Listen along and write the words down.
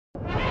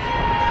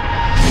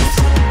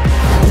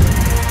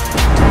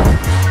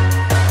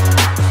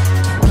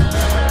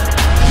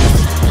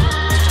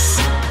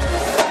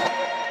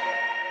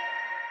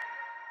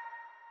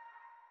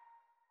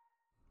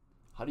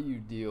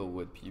deal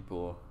with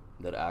people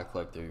that act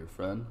like they're your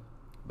friend,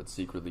 but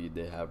secretly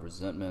they have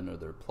resentment, or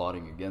they're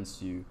plotting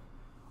against you,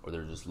 or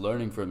they're just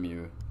learning from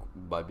you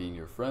by being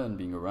your friend,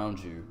 being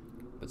around you,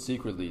 but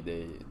secretly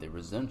they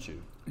resent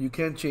you? You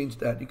can't change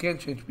that. You can't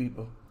change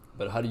people.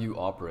 But how do you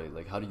operate?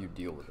 Like, how do you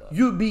deal with that?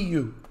 You be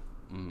you.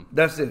 Mm-hmm.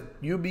 That's it.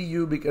 You be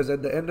you, because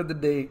at the end of the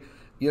day,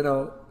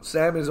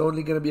 Sam is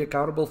only going to be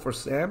accountable for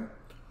Sam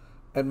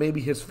and maybe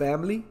his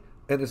family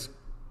and his,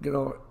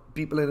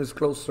 people in his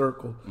close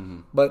circle. Mm-hmm.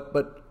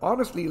 But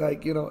honestly,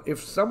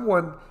 if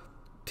someone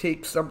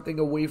takes something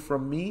away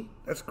from me,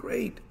 that's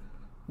great,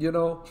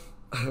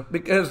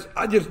 because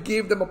I just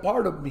gave them a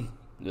part of me.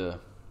 Yeah.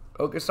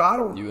 Okay,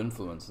 so You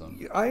influence them.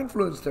 I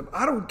influence them.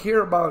 I don't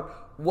care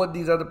about what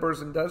these other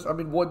person does. I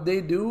mean, what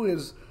they do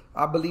is,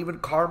 I believe in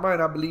karma,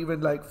 and I believe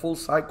in full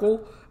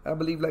cycle. I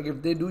believe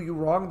if they do you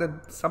wrong,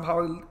 then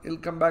somehow it'll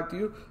come back to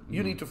you.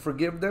 You need to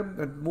forgive them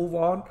and move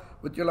on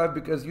with your life,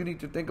 because you need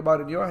to think about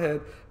it in your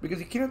head, because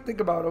you can't think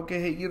about, okay,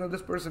 hey,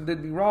 this person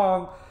did me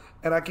wrong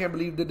and I can't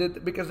believe they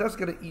did, because that's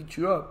going to eat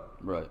you up.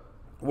 Right.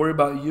 Worry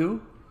about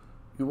you.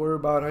 You worry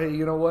about, hey,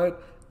 you know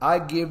what? I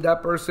gave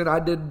that person, I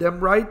did them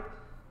right.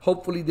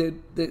 Hopefully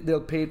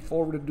they'll pay it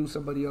forward and do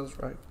somebody else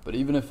right. But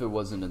even if it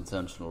wasn't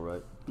intentional,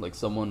 right? Like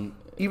someone,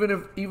 even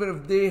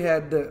if they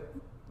had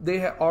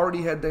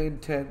already had the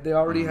intent, they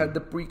already had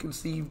it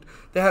preconceived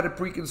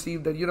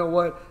that, you know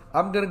what,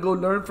 I'm gonna go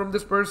learn from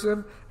this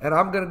person, and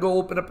I'm gonna go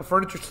open up a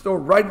furniture store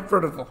right in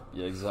front of them.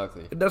 Yeah,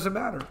 exactly. It doesn't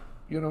matter.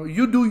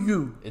 You do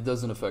you. It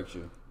doesn't affect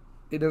you.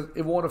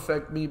 It won't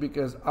affect me,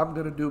 because I'm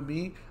gonna do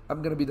me.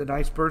 I'm gonna be the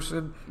nice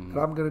person, and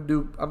I'm gonna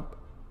do.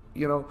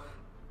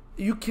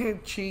 You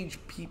can't change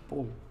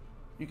people.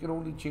 You can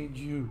only change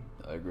you.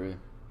 I agree.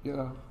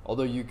 Yeah.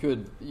 Although you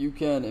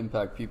can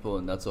impact people,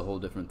 and that's a whole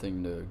different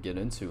thing to get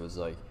into. Is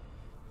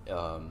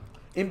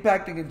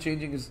impacting and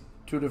changing is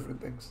two different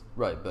things.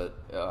 Right, but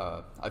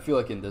I feel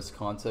like in this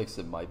context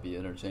it might be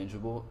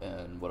interchangeable,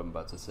 and what I'm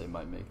about to say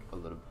might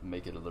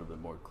make it a little bit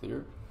more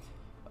clear.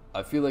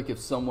 I feel like if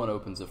someone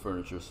opens a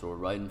furniture store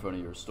right in front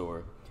of your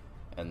store,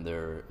 and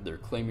they're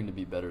claiming to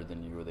be better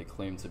than you, or they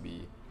claim to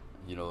be,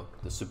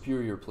 the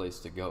superior place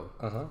to go.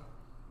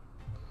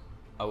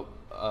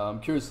 I'm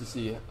curious to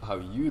see how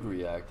you'd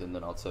react, and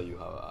then I'll tell you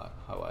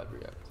how I'd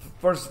react.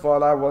 First of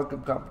all, I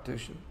welcome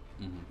competition,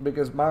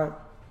 because my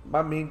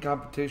main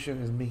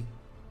competition is me.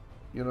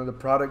 The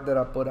product that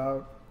I put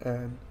out,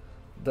 and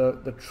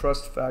the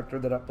trust factor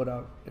that I put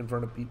out in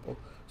front of people.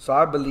 So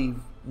I believe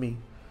me.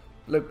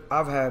 Look,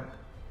 I've had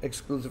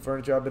exclusive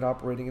furniture. I've been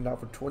operating it now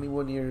for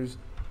 21 years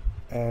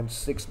and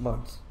 6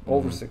 months,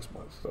 over 6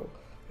 months. So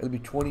it'll be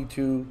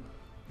 22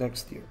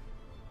 next year.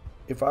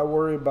 If I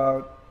worry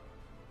about,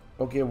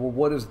 okay, well,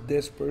 what is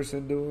this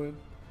person doing,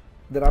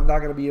 then I'm not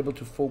going to be able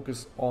to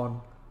focus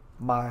on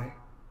my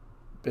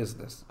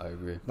business. I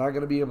agree. Not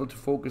going to be able to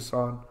focus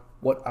on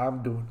what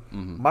I'm doing.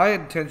 My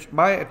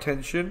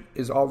attention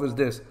is always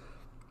this: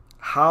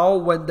 how,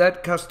 when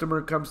that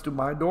customer comes to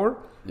my door,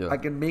 I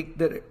can make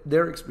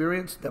their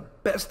experience the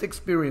best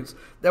experience.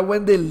 That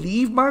when they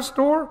leave my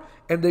store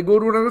and they go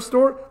to another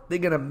store, they're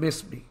going to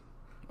miss me.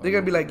 They're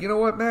going to be like, you know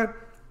what, man?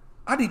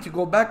 I need to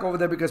go back over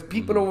there, because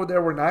people over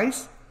there were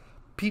nice.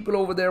 People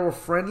over there were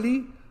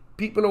friendly.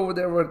 People over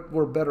there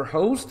were better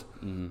hosts.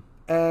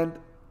 And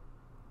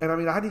I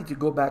mean, I need to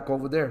go back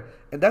over there.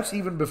 And that's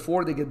even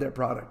before they get their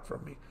product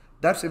from me.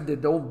 That's if they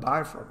don't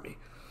buy from me.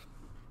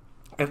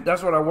 And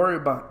that's what I worry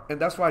about. And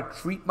that's why I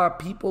treat my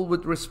people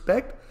with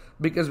respect.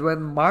 Because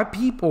when my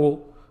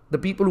people,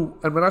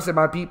 and when I say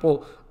my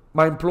people,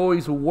 my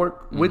employees who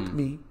work with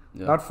me,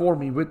 not for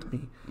me, with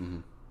me,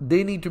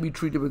 they need to be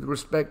treated with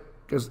respect.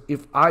 Because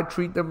if I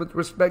treat them with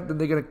respect, then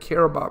they're going to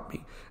care about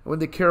me. And when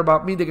they care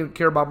about me, they're going to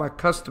care about my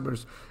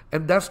customers.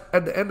 And that's,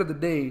 at the end of the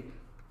day,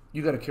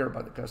 you got to care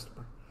about the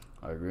customer.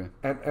 I agree.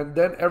 And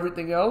then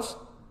everything else,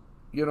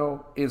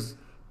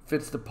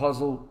 fits the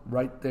puzzle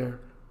right there,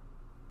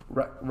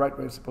 right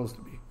where it's supposed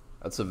to be.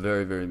 That's a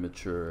very, very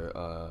mature,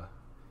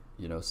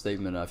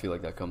 statement. I feel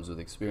like that comes with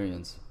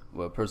experience.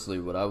 Well, personally,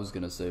 what I was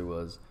going to say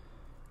was,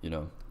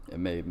 it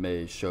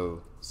may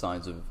show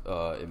signs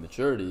of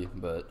immaturity,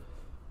 but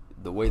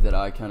the way that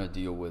I kind of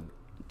deal with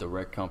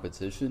direct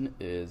competition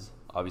is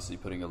obviously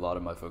putting a lot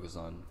of my focus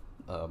on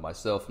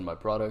myself and my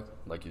product,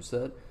 like you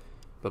said.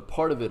 But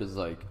part of it is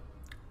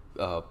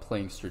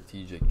playing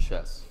strategic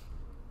chess.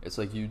 It's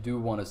like you do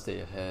want to stay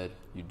ahead.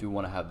 You do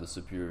want to have the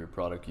superior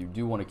product. You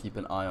do want to keep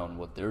an eye on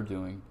what they're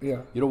doing.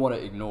 Yeah. You don't want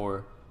to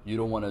ignore. You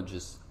don't want to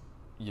just,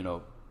 I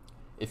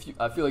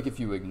feel like if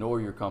you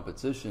ignore your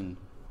competition,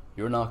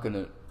 you're not going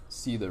to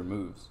see their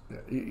moves.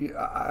 Yeah,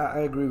 I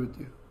agree with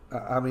you.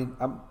 I mean,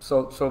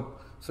 so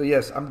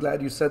yes, I'm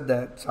glad you said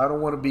that. So I don't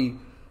want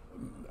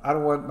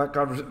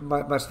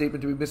my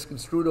statement to be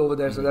misconstrued over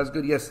there. So that's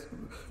good. Yes,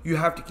 you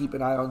have to keep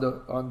an eye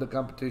on the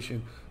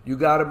competition. You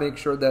got to make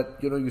sure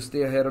that you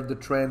stay ahead of the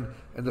trend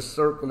and the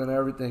circle and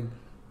everything.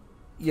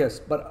 Yes,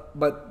 but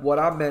what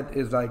I meant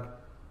is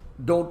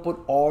don't put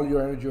all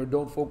your energy or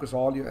don't focus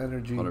all your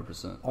energy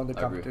 100%. on the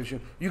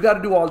competition. You got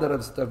to do all that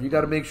other stuff. You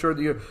got to make sure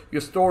that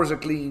your stores are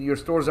clean, your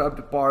stores are up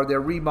to par, they're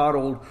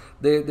remodeled,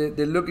 they're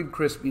looking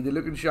crispy, they're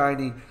looking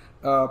shiny.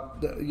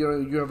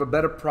 You have a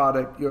better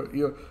product.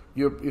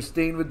 You're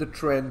staying with the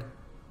trend,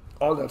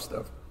 all that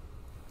stuff.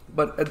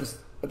 But at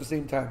the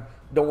same time,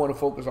 don't want to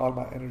focus all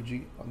my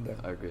energy on them.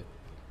 I agree.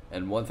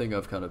 And one thing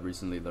I've kind of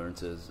recently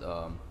learned is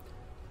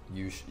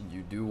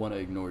you do want to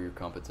ignore your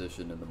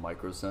competition in the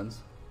micro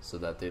sense, so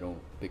that they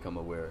don't become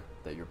aware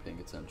that you're paying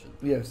attention.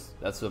 Yes.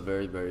 That's a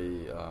very,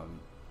 very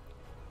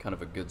kind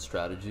of a good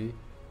strategy.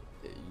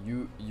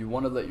 You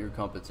want to let your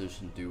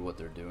competition do what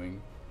they're doing,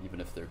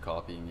 even if they're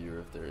copying you or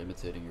if they're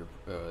imitating your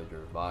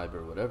vibe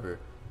or whatever.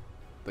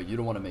 But you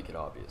don't want to make it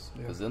obvious,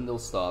 because then they'll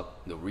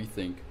stop, they'll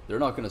rethink. They're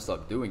not going to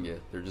stop doing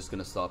it. They're just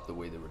going to stop the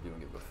way they were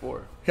doing it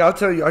before. Yeah, I'll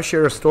tell you, I'll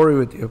share a story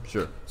with you.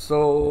 Sure.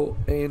 So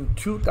in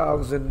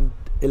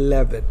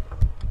 2011,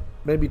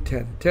 maybe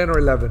 10 or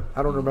 11,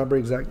 I don't remember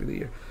exactly the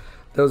year.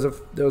 There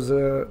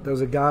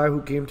was a guy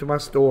who came to my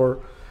store,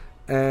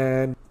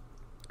 and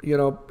he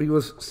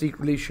was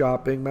secretly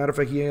shopping. Matter of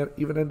fact, he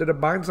even ended up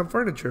buying some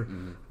furniture.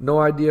 No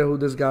idea who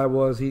this guy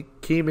was. He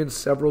came in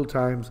several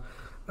times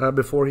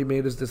before he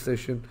made his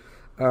decision.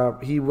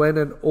 He went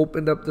and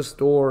opened up the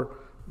store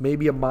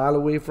maybe a mile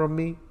away from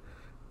me.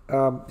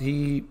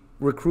 He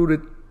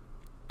recruited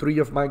 3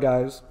 of my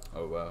guys.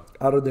 Oh, wow.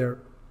 Out of there.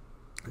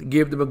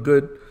 Gave them a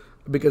good,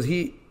 because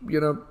he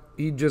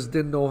just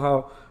didn't know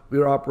how we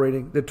were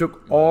operating. They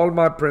took all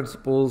my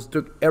principles,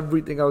 took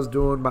everything I was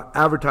doing, my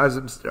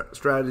advertising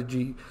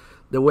strategy,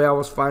 the way I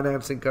was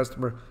financing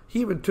customer.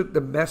 He even took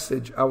the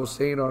message I was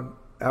saying on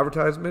my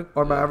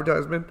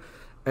advertisement,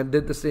 and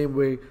did the same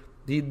way.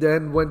 He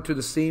then went to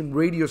the same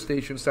radio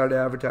station, started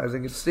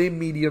advertising, the same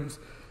mediums.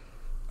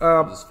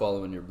 Just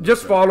following your blueprint.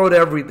 Just followed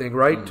everything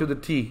right to the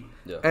T.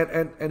 Yeah.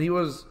 And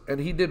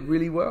he did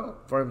really well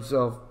for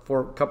himself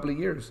for a couple of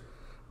years,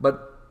 but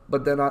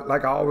then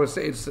like I always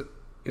say,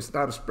 it's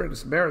not a sprint,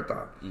 it's a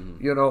marathon.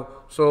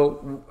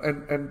 So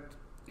and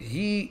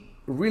he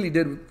really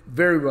did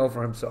very well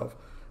for himself,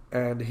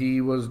 and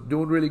he was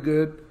doing really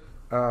good.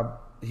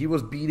 He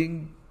was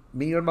beating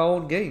me on my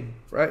own game,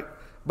 right?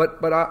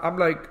 But I'm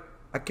like,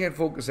 I can't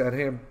focus at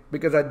him,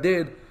 because I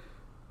did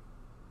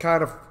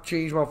kind of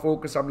change my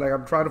focus. I'm like,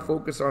 I'm trying to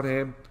focus on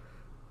him.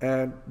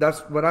 And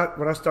that's when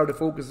I started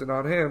focusing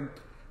on him,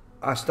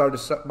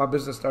 my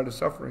business started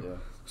suffering. Yeah.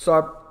 So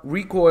I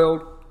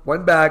recoiled,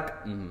 went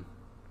back,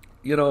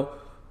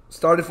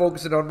 started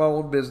focusing on my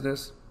own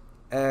business.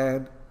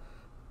 And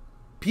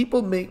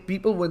people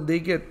when they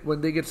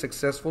get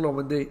successful, or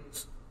when they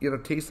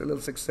taste a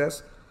little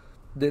success,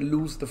 they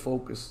lose the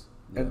focus.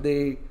 Yeah. And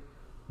they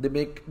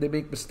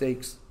make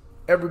mistakes.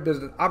 Every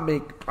business, I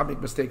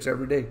make mistakes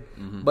every day.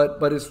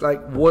 But it's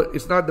like,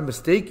 it's not the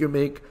mistake you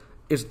make.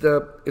 It's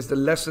the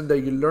lesson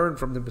that you learn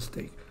from the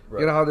mistake. Right.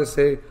 You know how they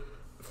say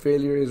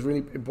failure is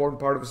really important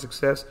part of a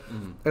success.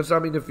 And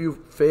so, if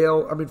you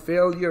fail,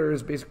 failure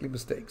is basically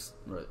mistakes.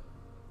 Right.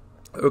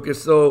 Okay,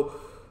 so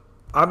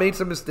I made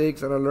some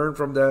mistakes and I learned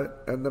from that.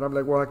 And then I'm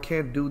like, well, I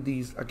can't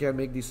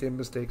make these same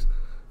mistakes.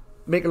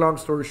 Make a long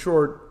story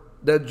short,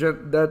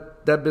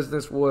 that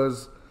business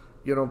was,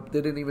 they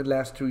didn't even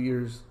last 2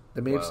 years.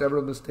 They made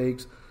several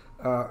mistakes.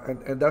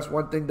 And that's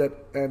one thing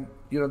that,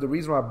 the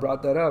reason why I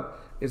brought that up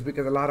is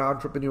because a lot of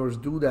entrepreneurs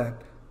do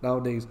that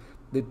nowadays.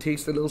 They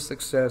taste a little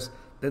success,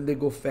 then they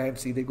go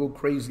fancy, they go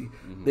crazy.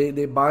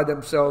 They buy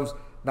themselves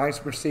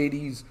nice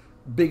Mercedes,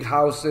 big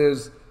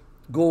houses,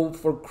 go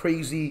for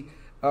crazy,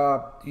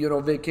 go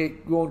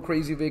on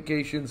crazy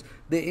vacations.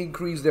 They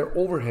increase their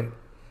overhead.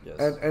 Yes.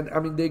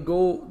 And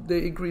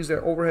they increase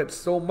their overhead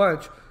so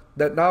much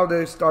that now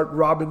they start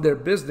robbing their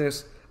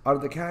business out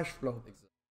of the cash flow.